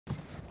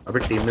अबे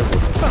टीम में बोल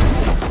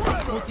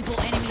Multiple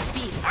enemies B.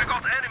 I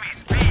got enemies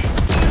B.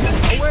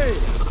 away.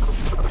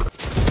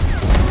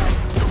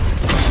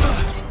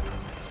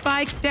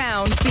 Spike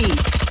down B.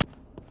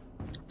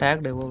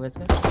 Tagged है वो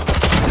वैसे.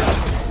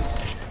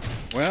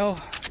 Well.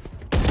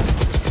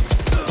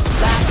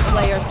 Last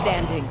player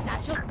standing.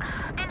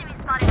 Enemy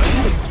spotted.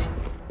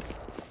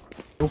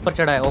 ऊपर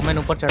चढ़ा है. ओमेन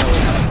ऊपर चढ़ा हुआ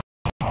है.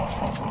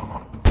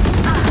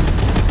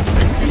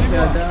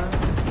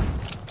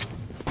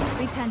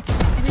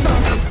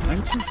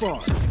 I'm too far.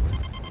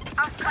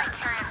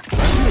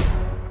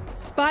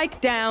 Spike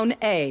down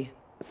A.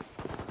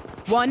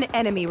 One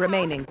enemy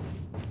remaining.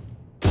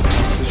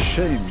 It's a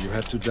shame you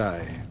had to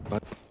die,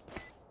 but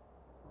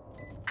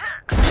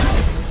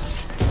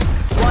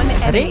One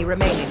enemy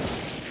remaining.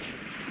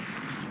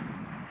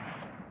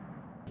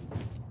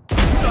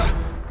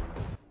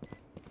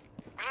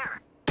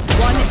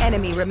 One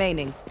enemy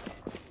remaining.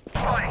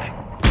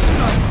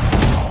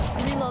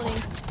 Reloading.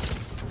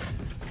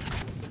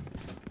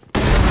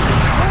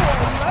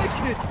 I like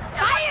it.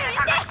 Fire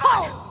in the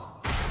hole!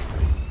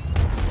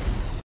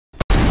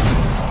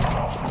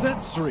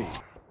 That's 3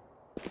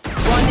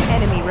 One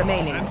enemy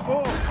remaining. and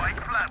 4.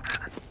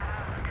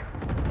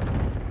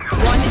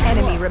 One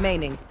enemy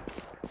remaining.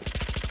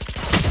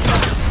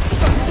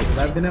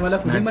 Live देने वाला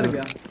खुद ही मर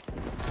गया.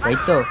 वही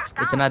तो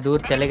इतना दूर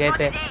चले गए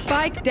थे.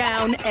 Spike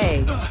down A.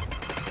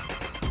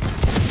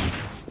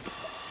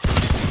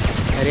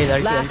 अरे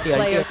Last अल्टी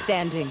player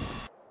standing.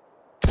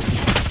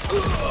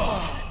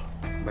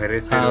 भाई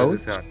रेस तेरे वजह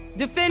से यार.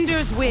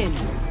 Defenders win.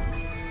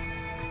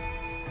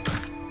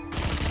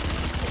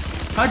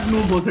 हट नू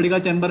भोसड़ी का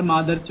चैम्बर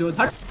मादर चोद.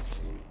 हट.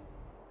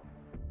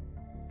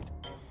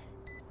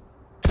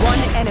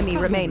 One enemy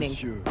remaining.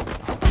 Monsieur.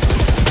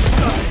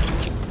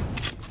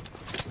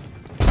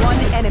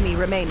 One enemy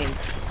remaining.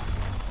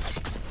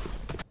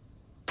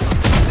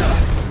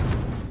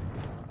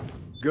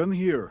 Gun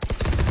here.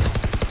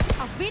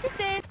 Auf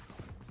Wiedersehen!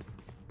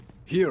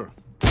 Here.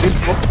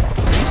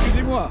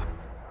 Excusez-moi.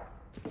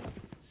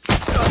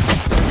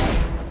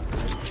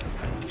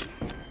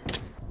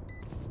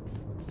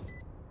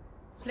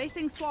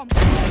 Placing swarm.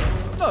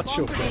 Not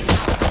your friend.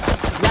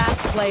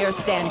 Last player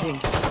standing.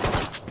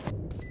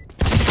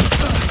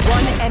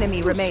 One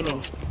enemy remaining.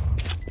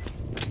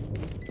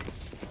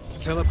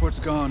 Teleport's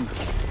gone.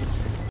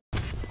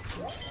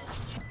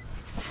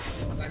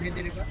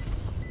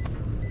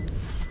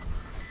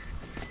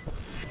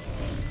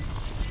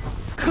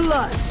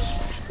 Clutch.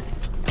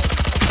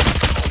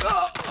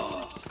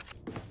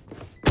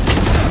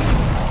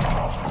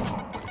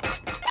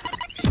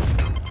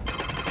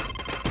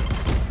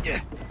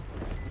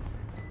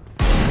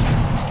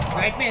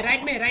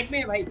 Right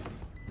में भाई.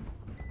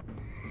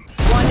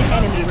 One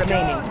enemy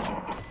remaining.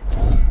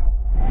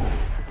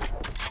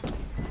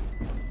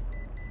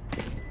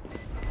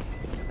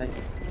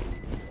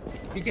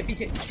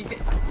 पीछे.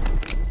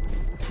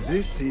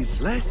 This is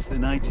less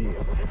than ideal.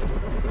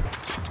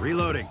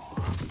 Reloading.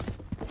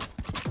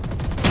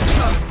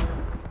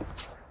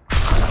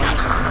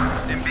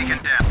 Stim beacon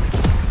down.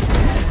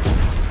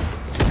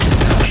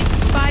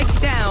 Spike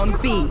down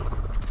B.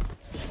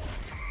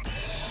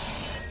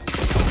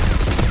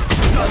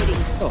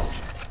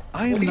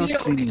 I am not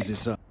cleaning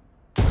this up.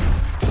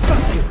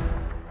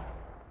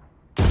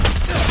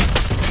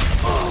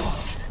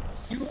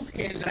 क्यों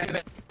खेल रहा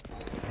है?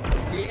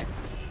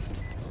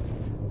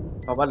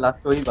 बाबा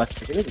last वही बात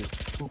करेगी.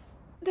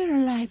 Their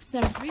lives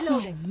are so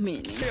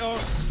meaningless. They are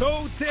so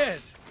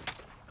dead.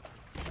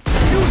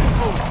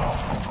 Beautiful.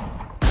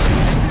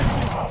 This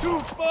is too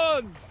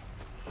fun.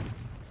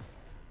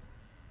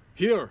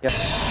 Here.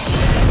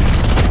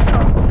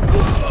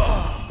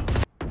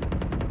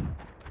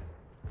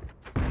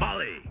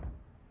 Molly.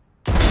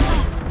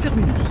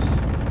 Terminus.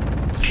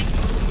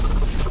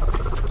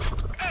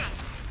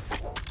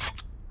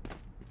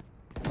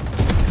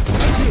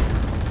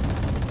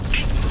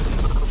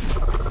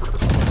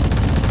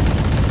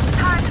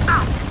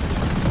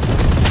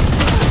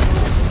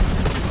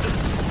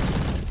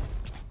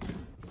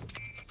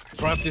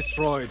 Trap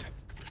destroyed.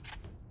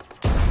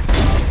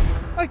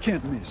 I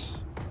can't miss.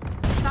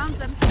 Found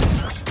them.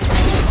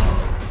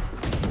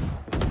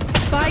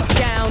 Spike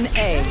down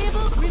A.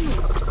 Variable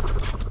removed.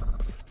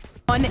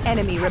 One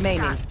enemy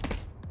remaining.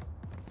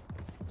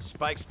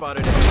 Spike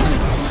spotted.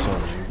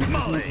 Sorry, we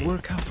cannot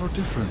work out our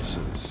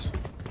differences.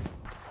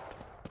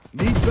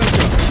 Need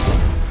backup.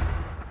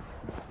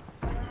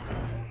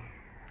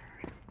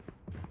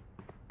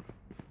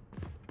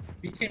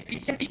 पीछे.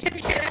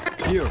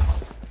 Here.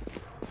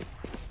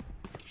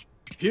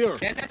 Here.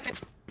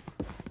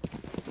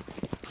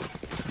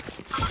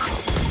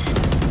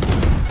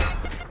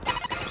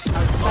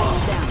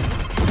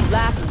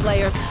 Last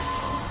player.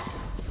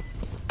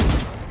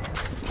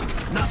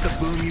 Not the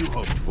boom you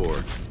hoped for.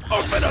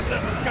 Open up the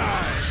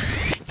sky.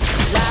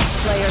 Last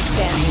player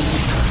standing.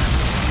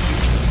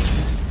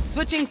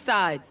 Switching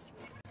sides.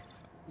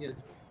 Yes.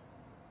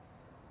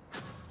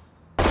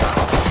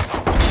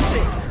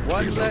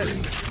 One less.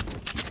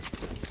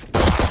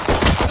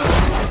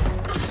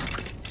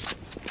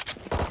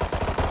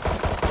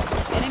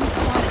 Enemy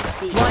spotted.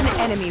 One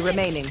enemy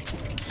remaining.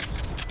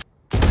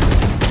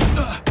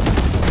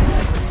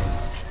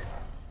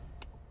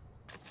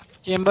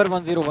 Chamber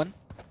 101.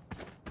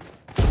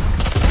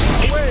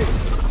 Away!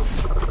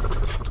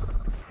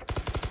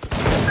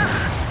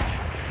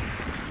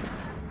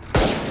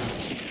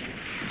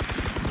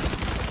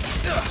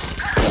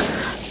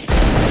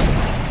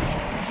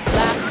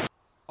 Last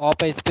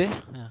Op है इस पे.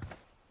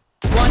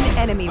 one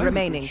enemy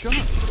remaining.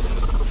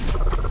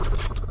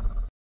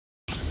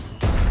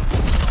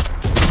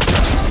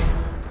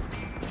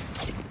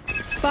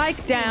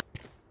 Spike down.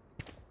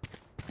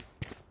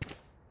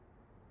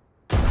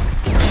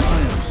 I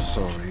am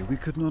sorry, we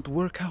could not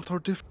work out our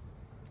differences.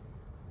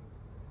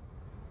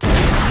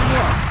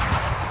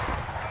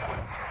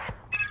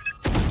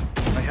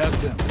 I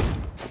have them.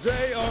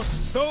 They are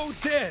so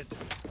dead.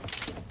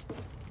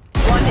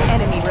 One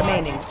enemy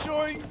remaining.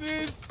 Enjoying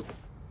this?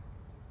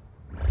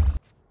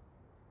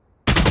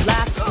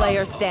 Last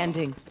player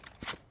standing.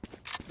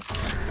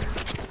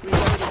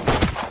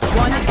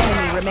 One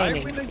enemy I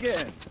remaining. win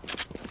again.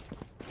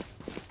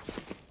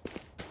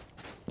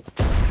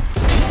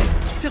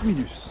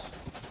 Terminus.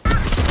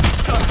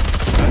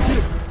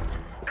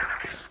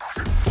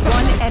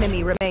 One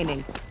enemy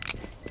remaining.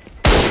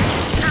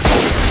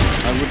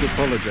 I would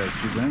apologize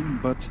to them,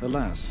 but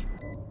alas.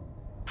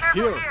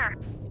 Here.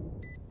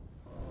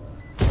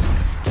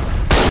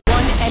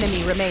 One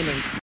enemy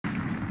remaining.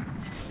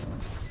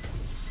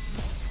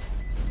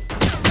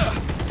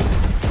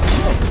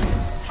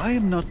 I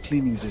am not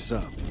cleaning this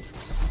up.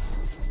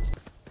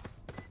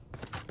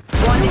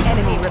 One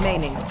enemy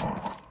remaining.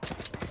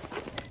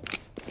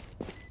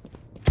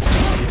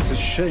 It's a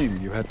shame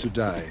you had to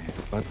die,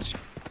 but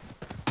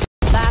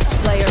Last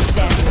player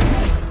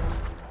standing.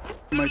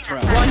 my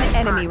trap. One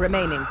enemy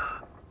remaining.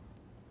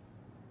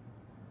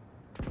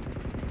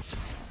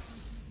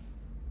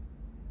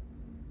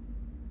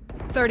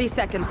 Thirty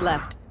seconds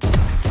left.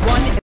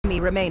 One enemy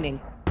remaining.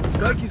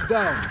 Spike is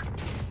down.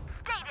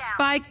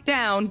 Spike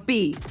down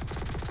B.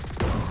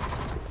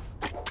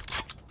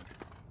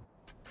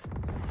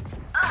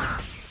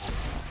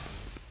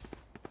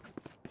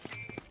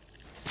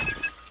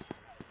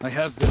 I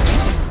have them.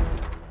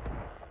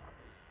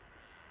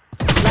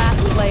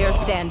 Last player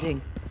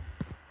standing.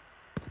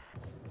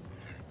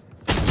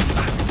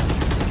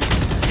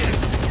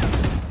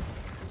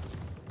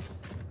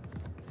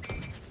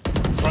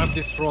 Trap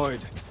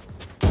destroyed.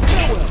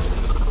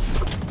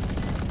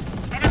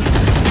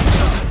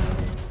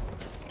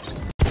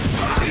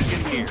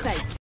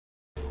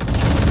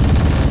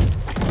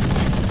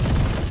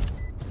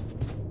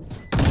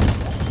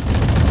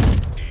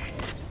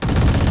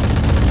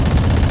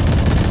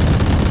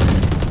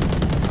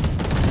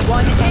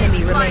 One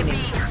enemy remaining.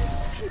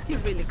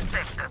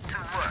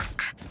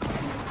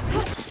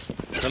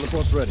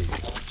 Teleport ready.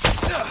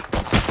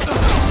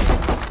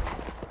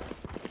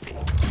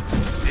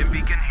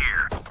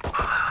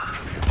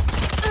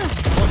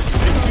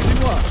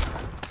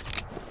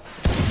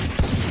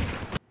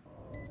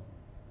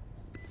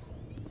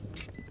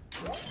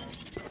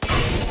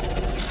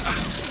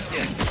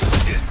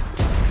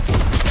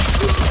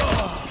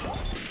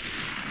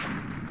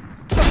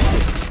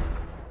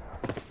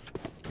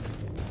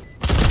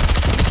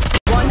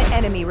 One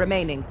enemy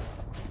remaining.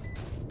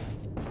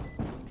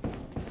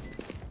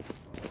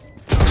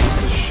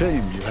 It's a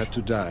shame you had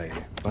to die,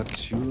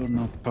 but you are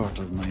not part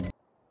of my...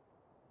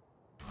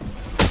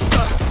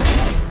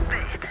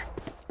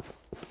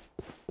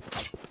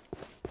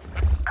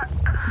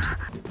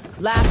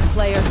 Last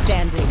player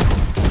standing.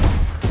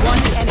 One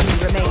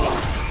enemy remaining.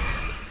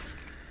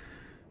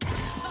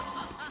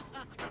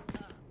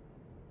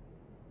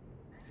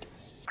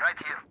 Right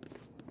here.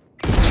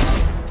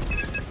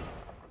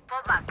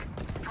 Fall back.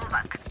 Fall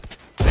back.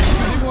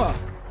 Excusez-moi.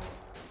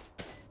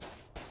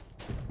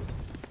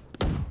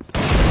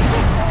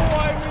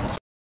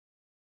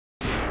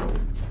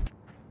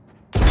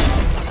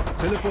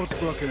 Teleport's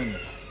broken.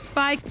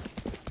 Spike.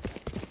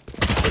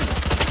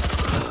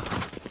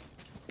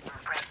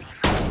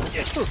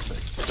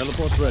 Perfect.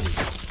 Teleport ready.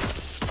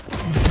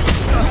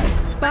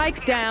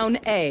 Spike down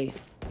A.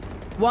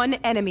 One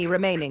enemy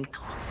remaining.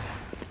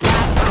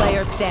 Last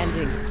player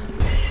standing.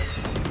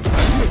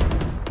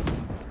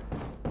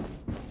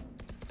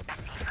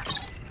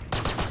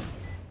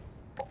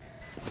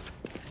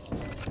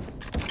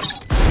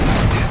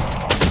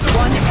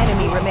 One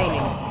enemy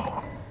remaining.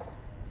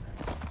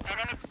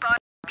 Enemy spot.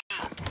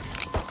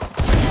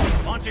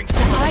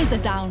 Eyes are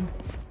down.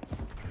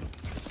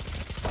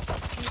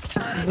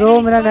 Bro,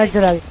 मेरा net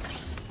चला गया.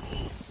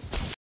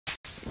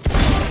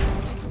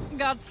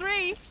 Got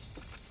three.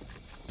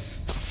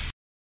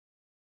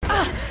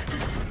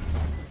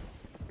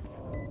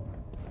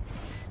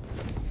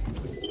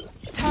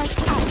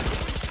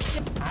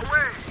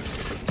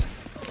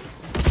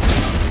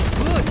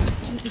 Good.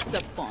 You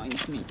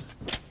disappoint me.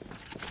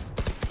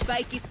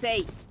 Spike is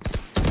safe.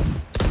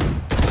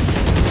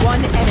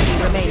 One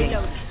enemy remaining.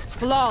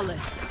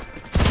 Flawless.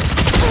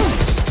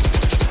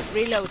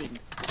 Reloading.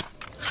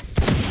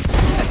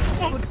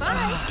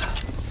 Goodbye.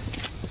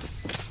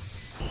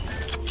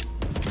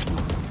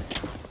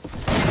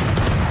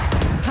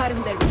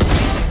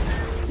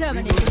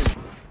 Terminated.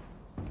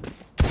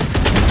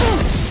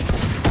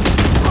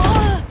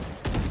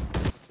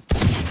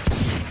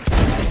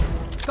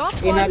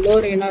 Got Reyna one. low,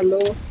 Reyna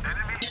low.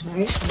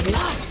 Nice.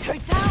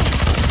 Turret down.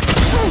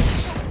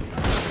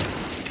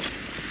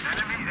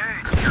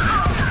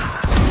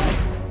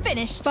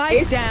 Finished.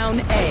 Spike down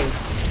A.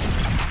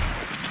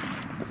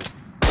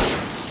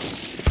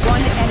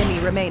 One enemy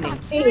remaining.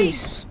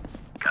 Ace.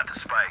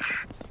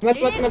 Mat.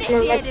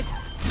 Initiated.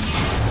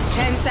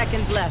 10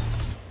 seconds left.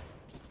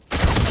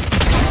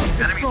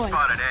 Destroyed.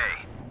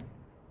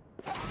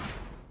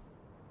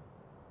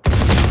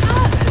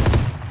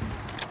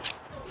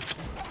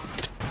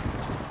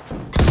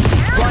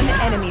 One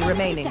enemy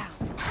remaining. Down.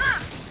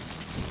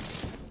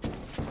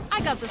 I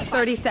got the spike.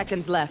 30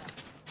 seconds left.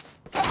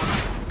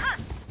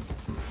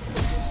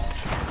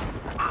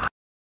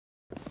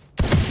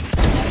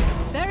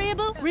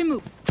 Variable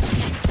remove.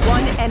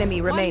 One enemy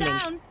One remaining.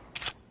 down.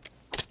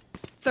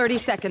 30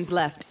 seconds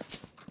left.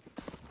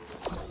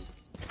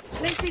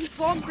 Placing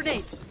swarm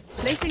grenade.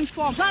 Placing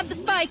swarm. Plant the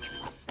spike.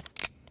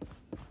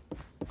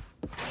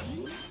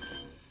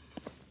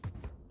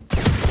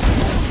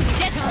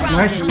 Jet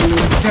nice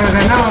grounded. क्या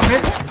रहना वहाँ पे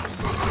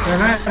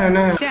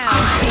रहना है Down.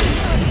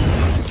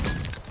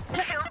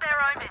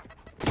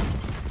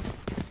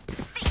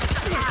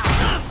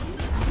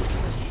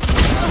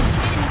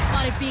 Enemy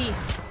spotted B.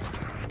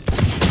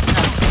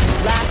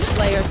 Last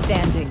player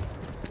standing.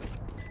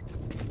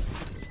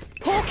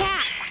 Poor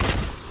cat.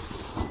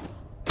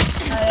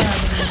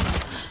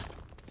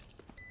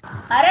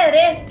 अरे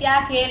race क्या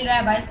खेल रहा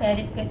है भाई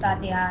शेरिफ के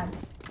साथ यार।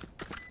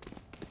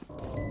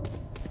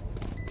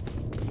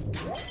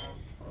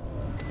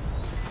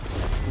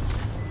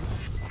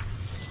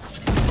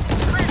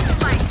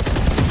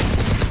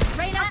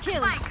 Reyna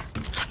killed.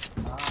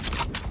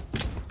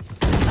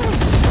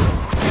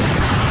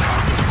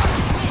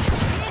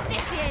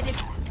 Initiated.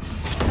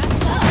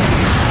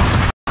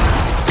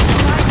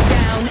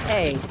 Down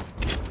A.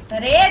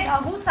 Race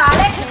Abu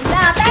साले खेलना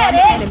आता है One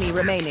race. enemy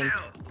remaining.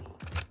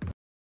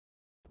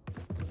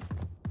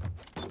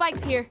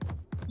 Spikes here.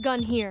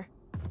 Gun here.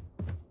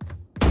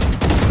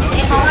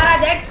 ये हमारा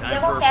जेट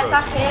देखो कैसा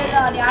खेल रहा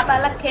है और यहाँ पे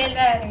अलग खेल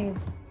रहा है रेस।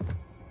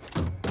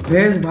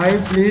 रेस भाई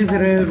प्लीज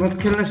रेस मत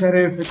खेलना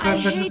शरीफ इतना I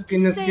अच्छा hate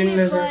skin to skin say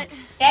ले it, but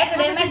टेक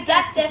डैमेज क्या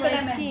चेक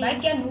डैमेज भाई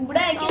क्या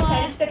नूबड़ा है कि Oh,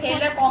 शेरिफ से खेल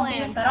रहा है कॉम्पी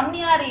में शर्म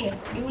नहीं आ रही है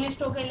ड्यूलिस्ट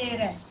होके ले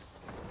रहा है।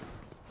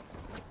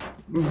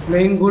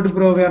 Playing good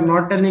bro we are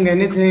not telling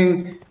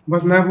anything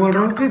बस मैं बोल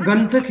रहा हूँ कि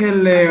गन से खेल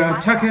ले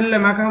अच्छा खेल ले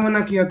मैं कहाँ मना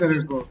किया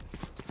तेरे को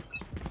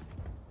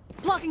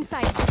blocking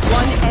sight.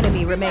 One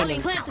enemy remaining.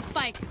 Plant the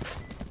spike.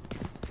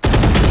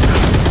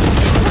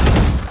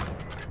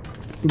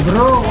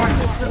 Bro what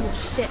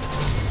Shit.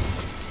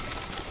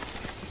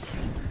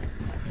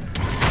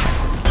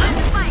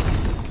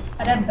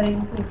 अरे ब्रेन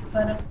के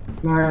ऊपर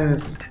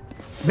नाइस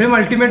ब्रेम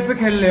अल्टीमेट पे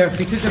खेल ले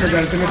पीछे चले जा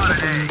अल्टीमेट पे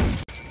खेल ले।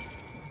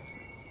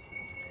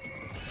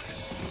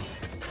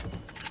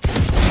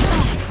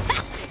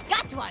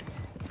 Got one.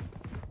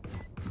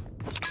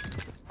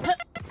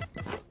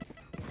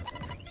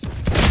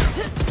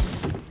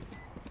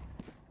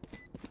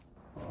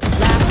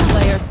 Last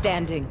player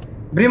standing.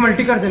 ब्रेम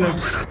अल्टी कर देना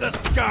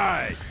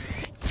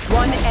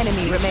One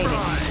enemy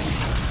remaining.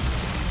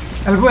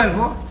 Elbow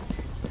elbow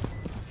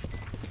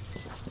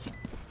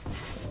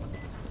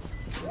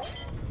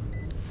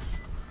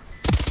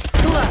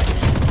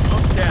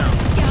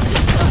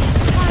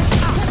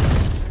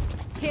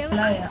Kill.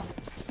 ला यार।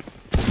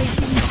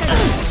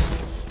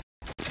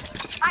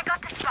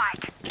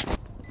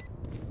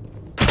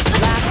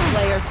 Last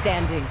player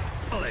standing.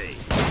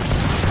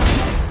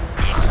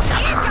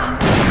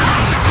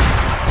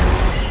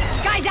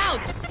 Sky's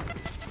out.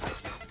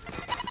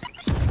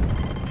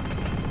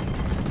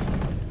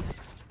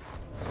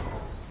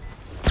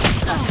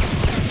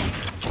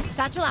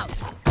 Satchel out.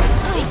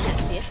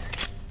 That's it.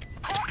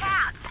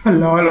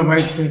 Lol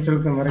भाई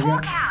चल से मर गया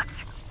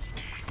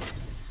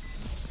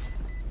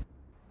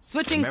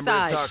Switching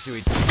sides.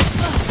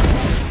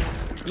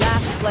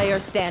 Last player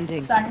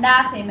standing.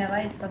 संडास है मैं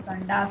भाई इसका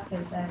संडास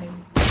खेलता है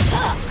रेस।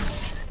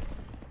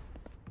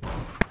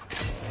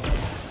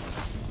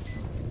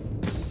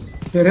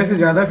 तेरे से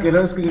ज्यादा खेला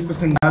उसके जिसको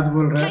संडास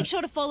बोल रहा है Make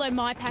sure to follow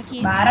my pack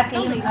in. 12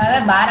 किल अबे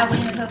 12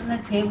 गोली में से उसने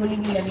 6 गोली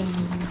भी लगी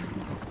मुझे।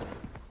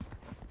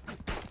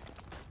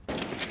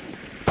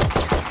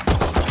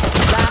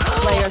 Last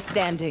player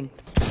standing.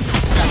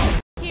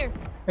 Here.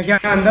 क्या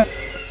अंदर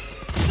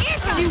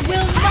You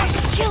will not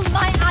kill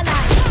my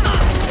ally.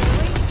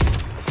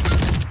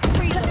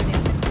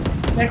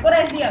 Jet को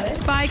रेस दिया बे।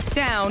 Spike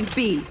down B.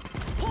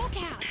 Hawk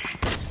out.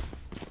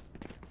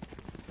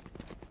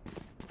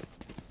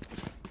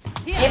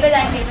 ये पे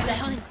जाएंगे ये पे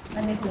जाएंगे।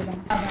 मैं देख लेता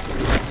हूँ।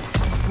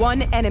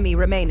 One enemy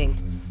remaining.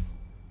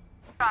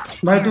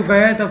 भाई तू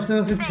गया है तब से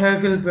उसे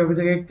 6 किल पे अभी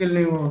तक 1 किल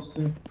नहीं हुआ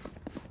उससे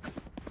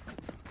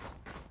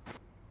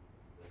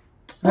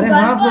अरे गन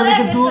हाँ तो ब्रो है,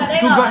 लेकिन फिर तू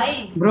करेगा भाई।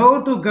 ब्रो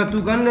तू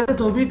गन ले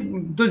तो भी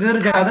तो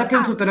ज्यादा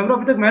किल्स होते ना ब्रो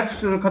अभी तक मैच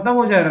खत्म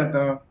हो जा रहा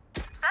था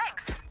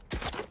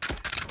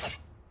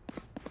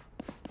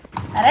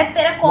अरे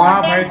तेरे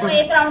वाह भाई कंटेंट को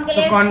एक राउंड के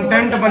लिए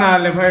कंटेंट बना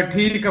ले भाई,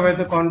 ठीक है भाई,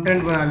 तो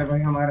कंटेंट बना ले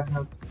भाई हमारे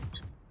साथ।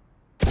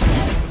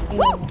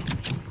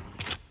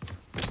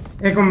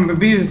 एक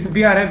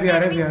बी आ रहे।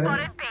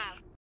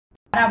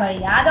 अरे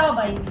भाई आ जाओ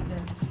भाई,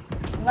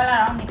 ये वाला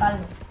राउंड निकाल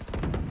लो।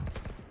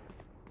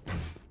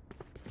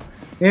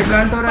 ए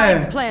प्लांट हो रहा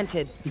है,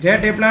 Planted.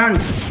 जेट ए plant.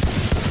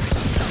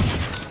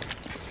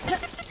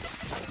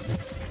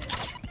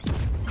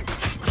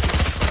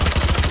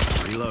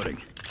 Reloading.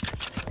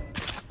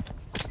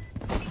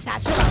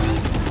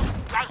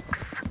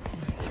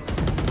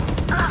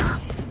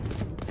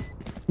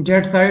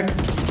 Jet side.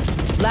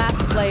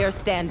 Last player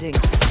standing.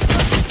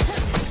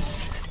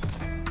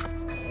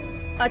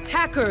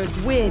 Attackers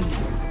win.